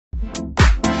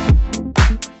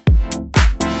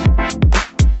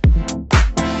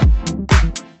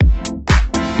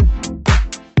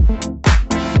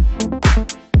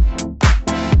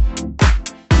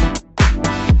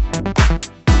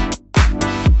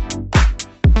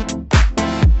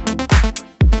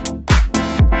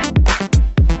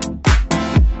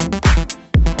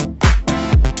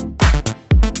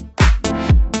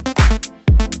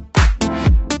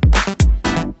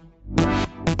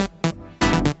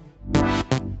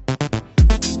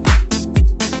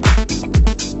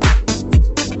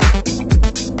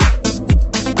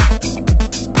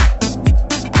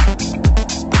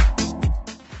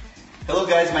Hello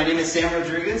guys, my name is Sam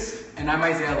Rodriguez. And I'm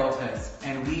Isaiah Lopez,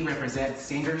 and we represent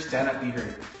Sanger Stand Up Be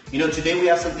Heard. You know, today we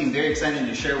have something very exciting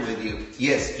to share with you.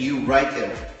 Yes, you right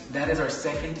there. That is our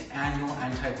second annual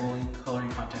anti-bullying coloring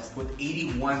contest with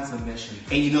 81 submissions.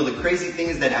 And you know, the crazy thing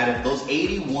is that out of those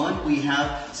 81, we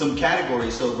have some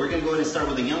categories. So we're going to go ahead and start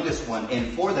with the youngest one.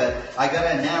 And for that, I got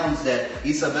to announce that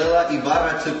Isabella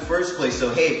Ibarra took first place.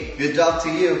 So hey, good job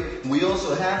to you. We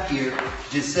also have here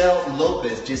Giselle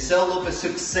Lopez. Giselle Lopez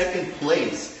took second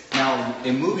place. Now,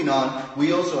 and moving on,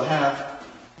 we also have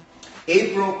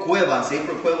April Cuevas.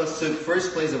 April Cuevas took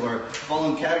first place of our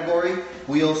following category.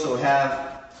 We also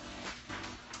have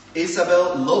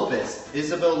Isabel Lopez.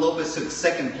 Isabel Lopez took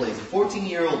second place, a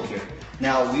 14-year-old here.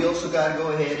 Now, we also got to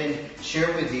go ahead and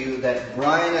share with you that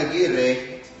Brian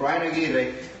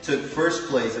Aguirre took first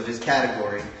place of his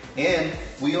category. And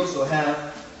we also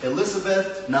have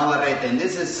Elizabeth Navarrete, and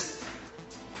this is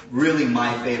really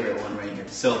my favorite one right here.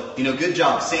 So, you know, good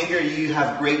job. Sanger, you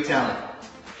have great talent.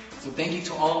 So thank you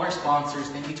to all of our sponsors.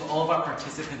 Thank you to all of our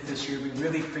participants this year. We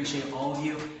really appreciate all of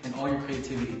you and all your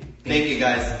creativity. Thank you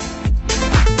guys.